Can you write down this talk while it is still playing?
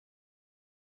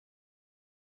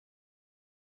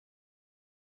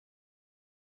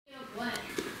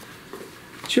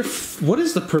What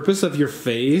is the purpose of your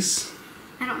face?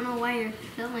 I don't know why you're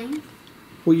filming.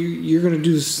 Well, you're going to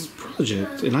do this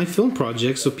project, and I film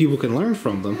projects so people can learn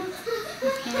from them.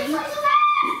 Okay.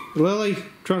 Lily,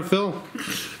 trying to film.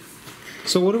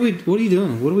 So what are you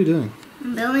doing? What are we doing?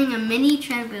 I'm building a mini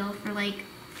treadmill for like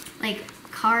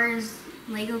cars,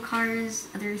 Lego cars,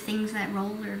 other things that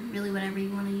roll, or really whatever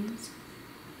you want to use.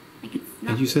 Like it's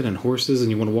not. And you said in horses, and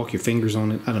you want to walk your fingers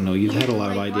on it. I don't know. You had a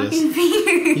lot of ideas.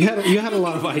 You had a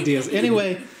lot of ideas.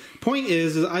 Anyway, point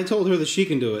is I told her that she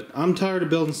can do it. I'm tired of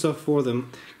building stuff for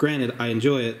them. Granted, I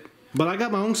enjoy it, but I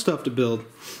got my own stuff to build,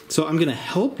 so I'm gonna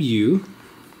help you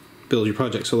build your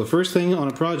project. So the first thing on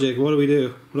a project, what do we do?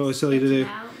 What do I always tell you to do?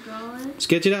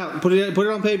 Sketch it out. Put it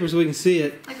on paper so we can see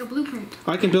it. Like a blueprint.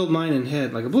 I can build mine in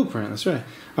head, like a blueprint. That's right.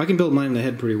 I can build mine in the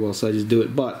head pretty well, so I just do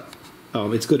it. But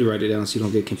it's good to write it down so you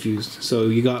don't get confused. So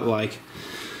you got like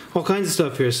all kinds of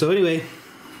stuff here. So anyway,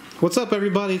 what's up,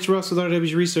 everybody? It's Russ with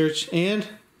RW's Research, and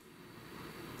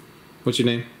what's your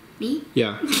name? Me?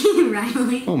 Yeah.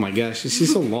 Riley. Oh my gosh,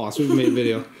 she's so lost. We've made a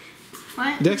video.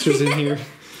 What? Dexter's in here.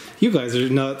 You guys are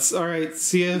nuts. All right,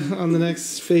 see ya on the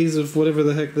next phase of whatever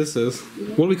the heck this is.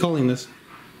 What are we calling this?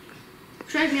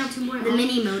 Treadmill 2.0. The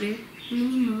mini motor.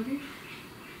 Mini motor?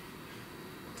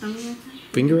 Something like that?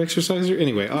 Finger exerciser?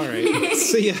 Anyway, all right.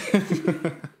 See ya.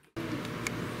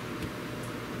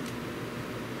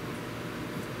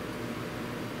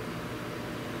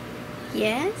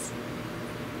 Yes?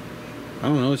 I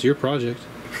don't know. It's your project.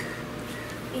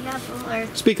 We have all our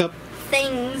Speak up.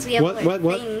 things. We have all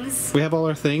our things We have all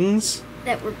our things?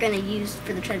 that we're going to use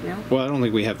for the treadmill. Well, I don't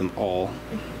think we have them all.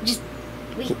 Just,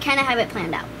 we kind of have it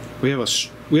planned out. We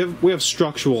have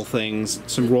structural things,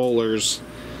 some rollers,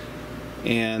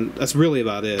 and that's really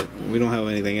about it. We don't have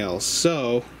anything else.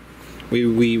 So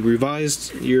we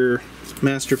revised your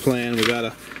master plan. We got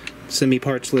a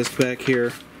semi-parts list back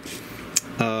here.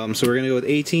 So we're gonna go with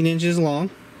 18 inches long,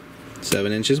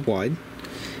 7 inches wide.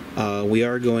 We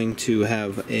are going to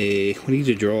have we need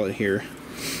to draw it here.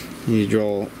 You need to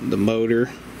draw the motor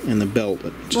and the belt.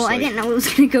 Well, I didn't know it was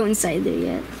going to go inside there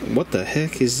yet. What the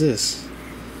heck is this?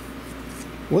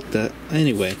 What the?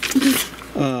 Anyway.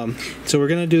 So we're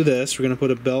going to do this. We're going to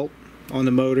put a belt on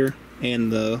the motor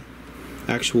and the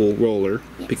actual roller,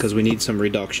 yes, because we need some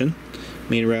reduction.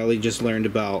 Me and Riley just learned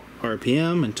about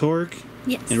RPM and torque,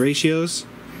 yes, and ratios.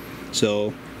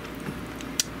 So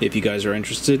if you guys are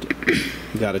interested,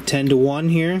 we got a 10-to-1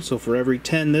 here. So for every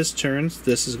 10 this turns,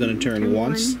 this is going to turn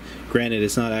once. Granted,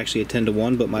 it's not actually a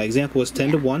 10-to-1, but my example was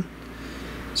 10-to-1.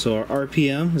 So our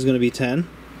RPM is going to be 10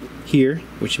 here,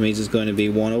 which means it's going to be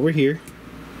 1 over here.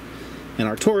 And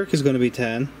our torque is going to be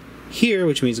 10 here,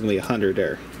 which means it's going to be 100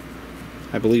 there.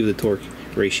 I believe the torque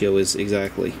ratio is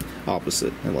exactly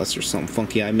opposite, unless there's something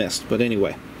funky I missed. But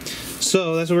anyway,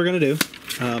 so that's what we're going to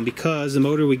do. Because the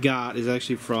motor we got is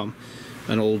actually from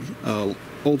an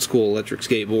old school electric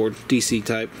skateboard, DC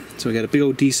type. So we got a big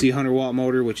old DC 100-watt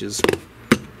motor, which is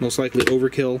most likely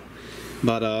overkill,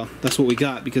 but that's what we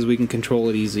got because we can control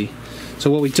it easy.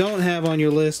 So what we don't have on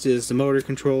your list is the motor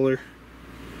controller.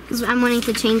 Because I'm wanting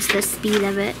to change the speed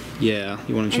of it. Yeah,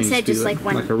 you want to change instead the speed just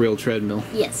like a real treadmill.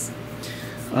 Yes.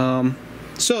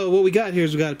 So what we got here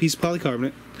is we got a piece of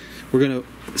polycarbonate. We're gonna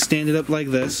stand it up like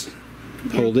this.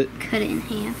 Hold it. Cut it in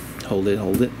half. Hold it.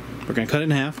 Hold it. We're gonna cut it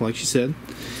in half, like she said,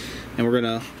 and we're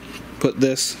gonna put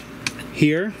this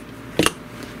here,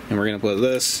 and we're gonna put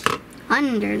this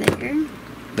under there.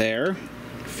 There.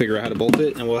 Figure out how to bolt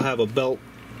it, and we'll have a belt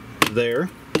there.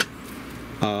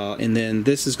 And then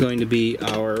this is going to be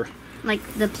our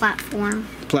the platform.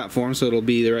 Platform, so it'll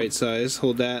be the right size.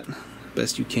 Hold that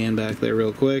best you can back there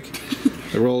real quick.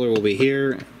 The roller will be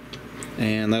here,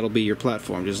 and that'll be your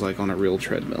platform, just like on a real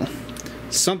treadmill.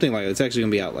 Something like that. It's actually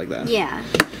gonna be out like that. Yeah.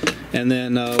 And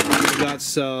then we got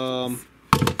some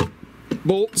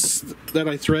bolts that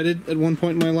I threaded at one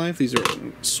point in my life. These are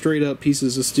straight up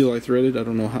pieces of steel I threaded. I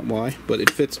don't know why, but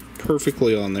it fits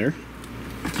perfectly on there.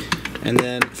 And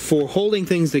then for holding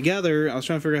things together, I was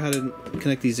trying to figure out how to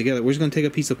connect these together. We're just going to take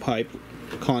a piece of pipe,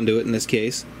 conduit in this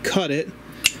case, cut it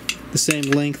the same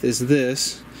length as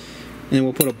this, and then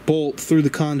we'll put a bolt through the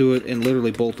conduit and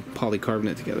literally bolt the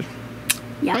polycarbonate together.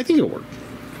 Yeah. I think it'll work.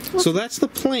 So that's the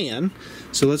plan.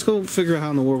 So let's go figure out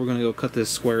how in the world we're going to go cut this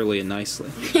squarely and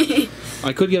nicely.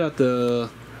 I could get out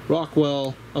the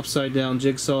Rockwell upside down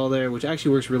jigsaw there, which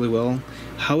actually works really well.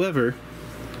 However,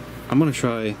 I'm going to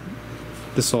try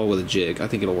the saw with a jig. I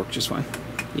think it'll work just fine.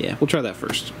 Yeah, we'll try that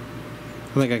first.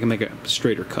 I think I can make a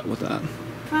straighter cut with that.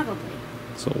 Probably.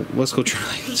 So let's go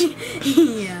try it.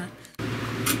 Yeah.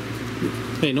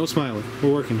 Hey, no smiling.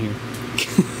 We're working here.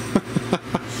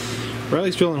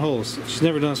 Riley's drilling holes. She's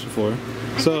never done this before.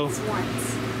 So,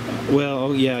 once. well,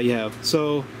 oh, yeah, you have.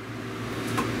 So,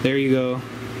 there you go.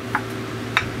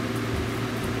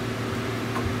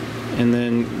 And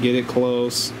then get it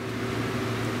close.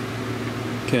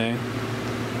 Okay.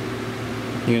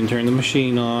 You're going to turn the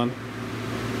machine on.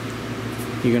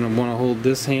 You're going to want to hold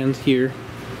this hand here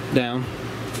down.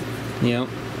 Yep.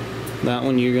 That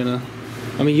one you're going to...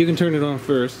 I mean, you can turn it on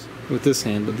first with this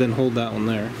hand, but then hold that one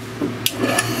there.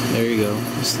 There you go.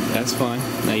 That's fine.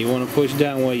 Now you want to push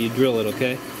down while you drill it,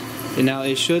 okay? And now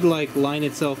it should like line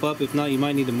itself up. If not, you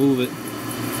might need to move it.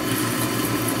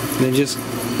 And then just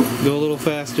go a little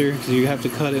faster because you have to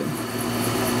cut it.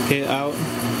 Okay, out.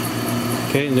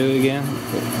 Okay, and do it again.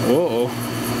 Whoa.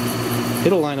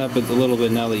 It'll line up a little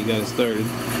bit now that you got it started.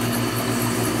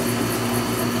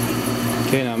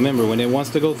 Okay, now remember, when it wants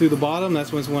to go through the bottom,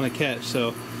 that's when it's want to catch.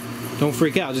 So don't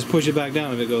freak out. Just push it back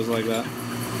down if it goes like that.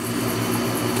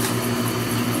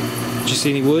 Did you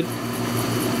see any wood?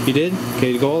 You did?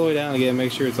 Okay, go all the way down again.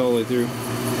 Make sure it's all the way through.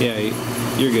 Yeah,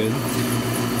 you're good.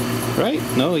 Right?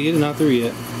 No, you're not through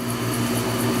yet.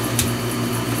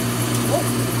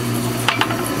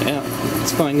 Yeah,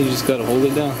 it's fine. You just gotta hold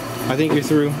it down. I think you're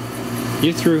through.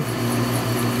 You're through.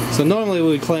 So normally we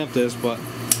would clamp this, but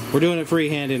we're doing it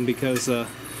free-handed because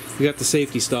we got the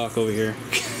safety stock over here.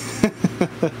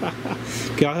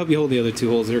 Okay, I'll help you hold the other two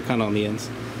holes. They're kind of on the ends.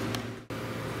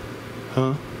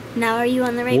 Huh? Now are you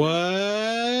on the right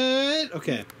What?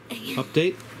 Okay.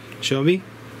 Update. Show me.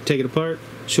 Take it apart.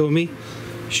 Show me.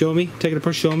 Show me. Take it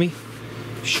apart. Show me.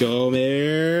 Show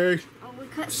me. Oh, we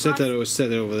cut Set that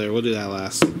over there. We'll do that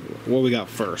last. What we got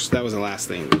first? That was the last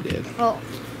thing we did. Well,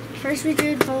 first we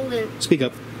drilled holes in. Speak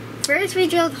up. First we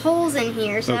drilled holes in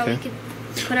here so that we could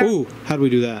put our. Ooh, how do we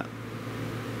do that?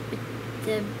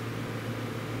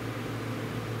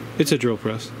 It's a drill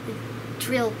press.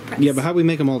 Drill press. Yeah, but how do we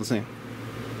make them all the same?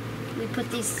 We put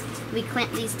these. We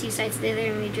clamp these two sides together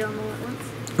and we drill them all at once.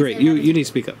 Great. You need to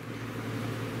speak up.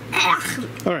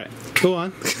 All right. Go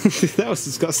on. That was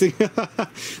disgusting.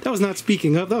 That was not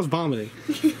speaking up. That was vomiting.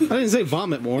 I didn't say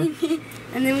vomit more.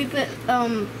 And then we put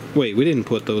Wait, we didn't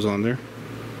put those on there.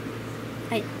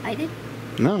 I did.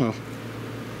 No.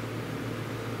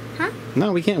 Huh?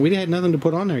 No, we can't. We had nothing to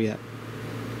put on there yet.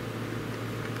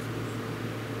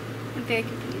 I'm very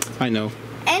confused. I know.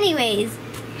 Anyways,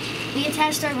 we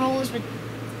attached our rollers with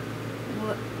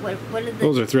what are the?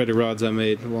 Those are threaded rods I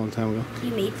made a long time ago.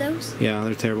 You made those? Yeah,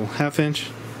 they're terrible. 1/2 inch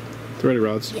threaded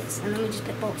rods. Yes, and then we just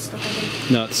put bolts to hold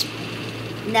them. Nuts.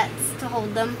 Nuts to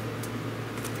hold them.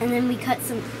 And then we cut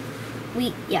some.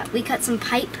 We cut some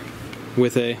pipe.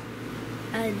 With a.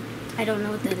 I don't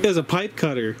know what that is. It was a pipe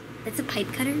cutter. It's a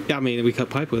pipe cutter? Yeah, I mean, we cut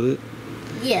pipe with it.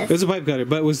 Yes. It was a pipe cutter,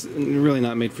 but it was really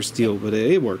not made for steel, but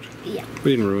it worked. Yeah.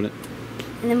 We didn't ruin it.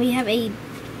 And then we have a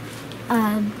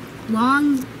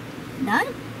long nut?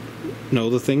 No,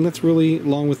 the thing that's really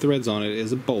long with threads on it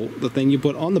is a bolt. The thing you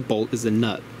put on the bolt is the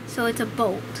nut. So it's a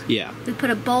bolt. Yeah. We put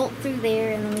a bolt through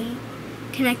there and then we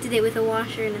connected it with a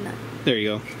washer and a nut. There you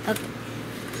go. Okay.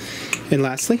 And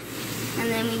lastly? And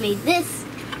then we made this.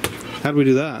 How do we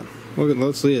do that? Well,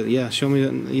 let's see it. Yeah, show me.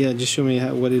 Yeah, just show me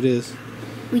what it is.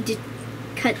 We just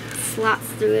cut slots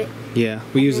through it. Yeah,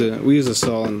 we use a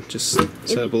saw and just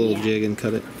set up a little jig and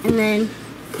cut it. And then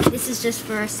this is just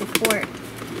for our support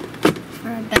for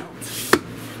our belt, so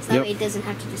that way it doesn't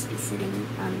have to just be sitting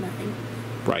on nothing.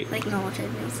 Right. Like normal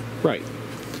treadmills. Right.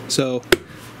 So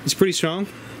it's pretty strong.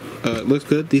 It looks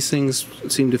good. These things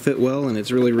seem to fit well, and it's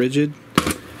really rigid.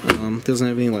 Doesn't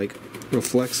have any like real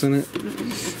flex in it.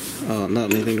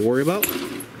 Not anything to worry about.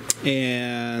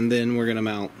 And then we're gonna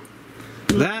mount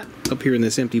that up here in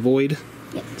this empty void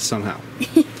somehow.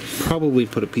 Probably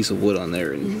put a piece of wood on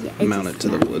there and mount it to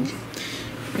the wood.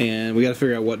 And we got to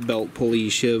figure out what belt, pulley,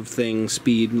 shiv thing,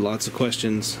 speed, lots of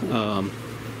questions.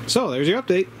 So there's your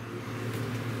update.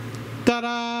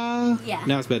 Ta-da! Yeah.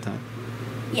 Now it's bedtime.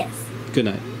 Yes. Good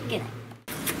night. Good night.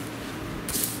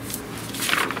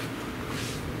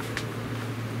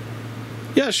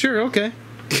 Yeah, sure, okay.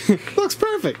 Looks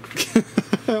perfect.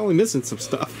 Only missing some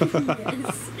stuff.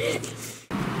 Yes.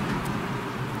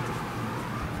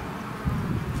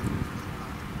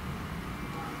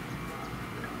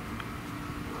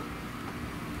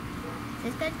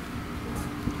 Is that?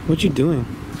 What you doing?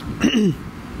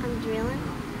 I'm drilling.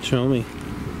 Show me.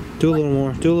 Do a little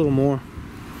more. Do a little more.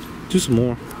 Do some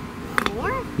more.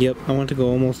 More? Yep, I want to go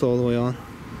almost all the way on.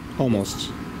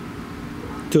 Almost.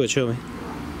 Do it, show me.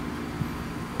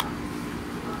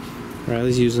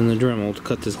 Riley's using the Dremel to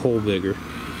cut this hole bigger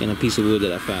in a piece of wood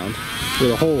that I found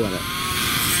with a hole in it.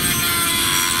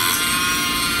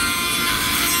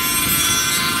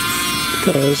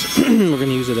 because we're going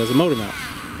to use it as a motor mount.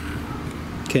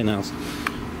 Okay, now.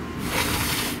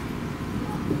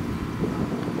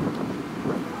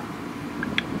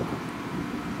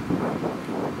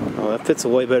 Oh, that fits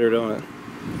way better, don't it?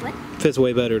 What? Fits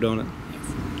way better, don't it? Yes.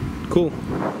 Cool.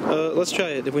 Let's try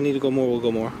it. If we need to go more, we'll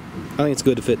go more. I think it's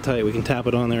good to fit tight. We can tap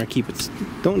it on there and keep it.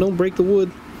 Don't break the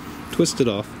wood. Twist it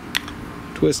off.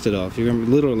 Twist it off. You're gonna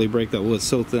literally break that wood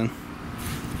so thin.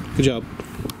 Good job.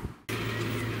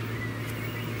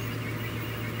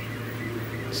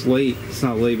 It's late. It's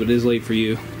not late, but it is late for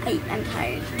you. I'm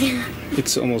tired.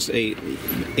 It's almost 8.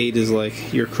 8 is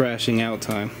like your crashing out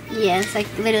time. Yes, I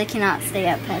literally cannot stay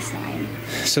up past 9.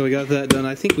 So we got that done.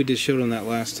 I think we just showed them that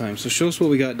last time. So show us what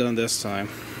we got done this time.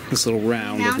 This little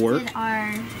round of work.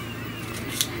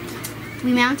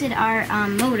 We mounted our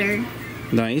motor.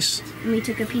 Nice. And we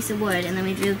took a piece of wood and then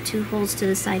we drilled 2 holes to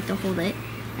the side to hold it.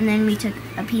 And then we took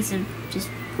a piece of just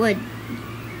wood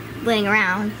laying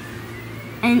around.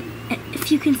 And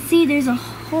if you can see, there's a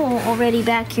hole already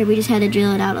back here. We just had to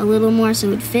drill it out a little more so it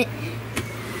would fit.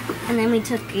 And then we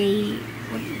took a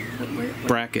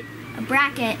bracket. A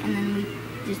bracket, and then we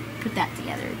just put that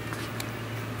together.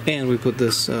 And we put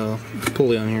this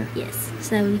pulley on here. Yes,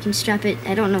 so that we can strap it.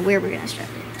 I don't know where we're gonna strap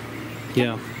it.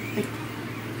 Yeah. Like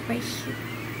right here.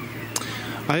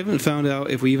 I haven't found out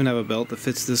if we even have a belt that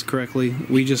fits this correctly.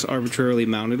 We just arbitrarily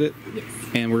mounted it. Yes.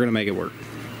 And we're gonna make it work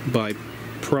by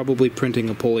probably printing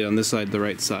a pulley on this side the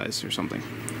right size or something.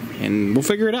 And we'll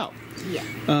figure it out.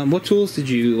 Yeah. What tools did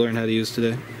you learn how to use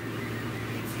today?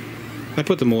 I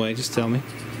put them away, just tell me.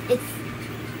 It's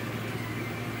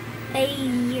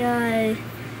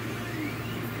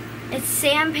it's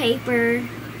sandpaper.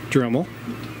 Dremel.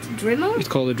 Dremel? It's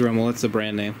called a Dremel, that's the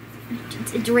brand name.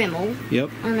 It's a Dremel. Yep.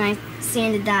 And I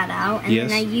sanded that out, and yes.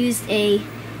 then I used a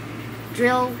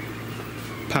drill.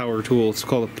 Power tool. It's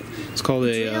called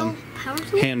a power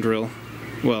tool? Hand drill.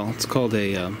 Well, it's called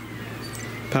a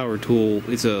power tool.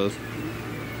 It's a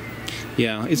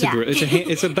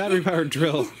it's a battery powered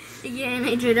drill. Yeah, and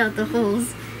I drilled out the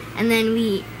holes, and then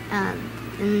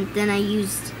then I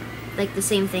used like the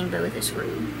same thing but with a screw.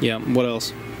 Yeah. What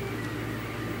else?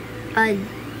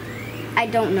 I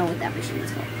don't know what that machine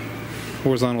is called.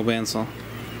 Horizontal bandsaw.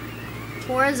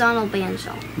 Horizontal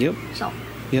bandsaw. Yep. So.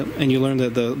 Yep. And you learned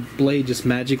that the blade just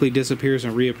magically disappears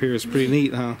and reappears. Pretty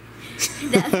neat, huh?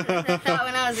 That's what I thought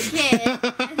when I was a kid. I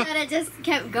thought it just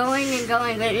kept going and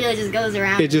going, but it really just goes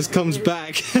around. It just comes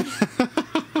back.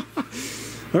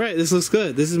 All right, this looks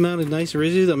good. This is mounted nice and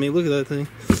rigid. I mean, look at that thing.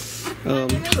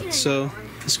 So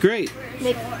it's great.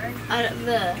 Out of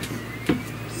the.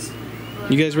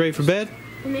 You guys ready for bed?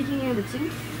 We're making number 2.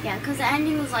 Yeah, because the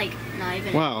ending was like not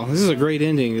even. Wow, this is a great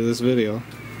ending to this video.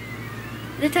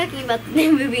 They're talking about the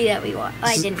new movie that we watched.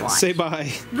 I didn't watch. Say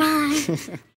bye. Bye.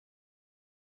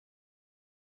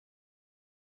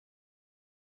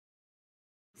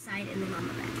 Side and then on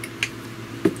the back.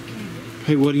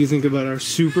 Hey, what do you think about our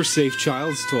super safe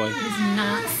child's toy? It's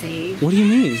not safe. What do you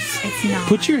mean? It's not.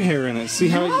 Put your hair in it. See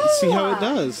how it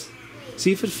does.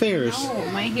 See if it fares. No,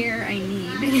 my hair I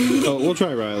need. Oh, we'll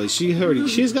try Riley.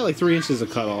 She's got like 3 inches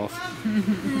of cut off.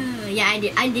 Yeah, I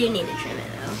do need to trim it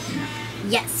though.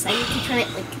 Yes, I need to trim it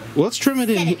like. Well, let's trim it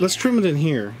in. Let's trim it in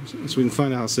here so we can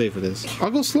find out how safe it is. I'll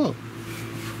go slow.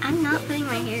 I'm not putting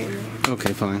my hair in there.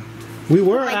 Okay, fine. We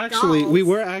were Like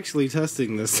actually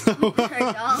testing this. Doll.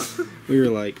 We were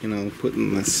like,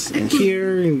 putting this in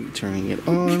here and turning it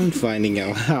on, finding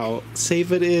out how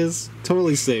safe it is.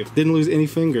 Totally safe. Didn't lose any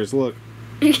fingers. Look.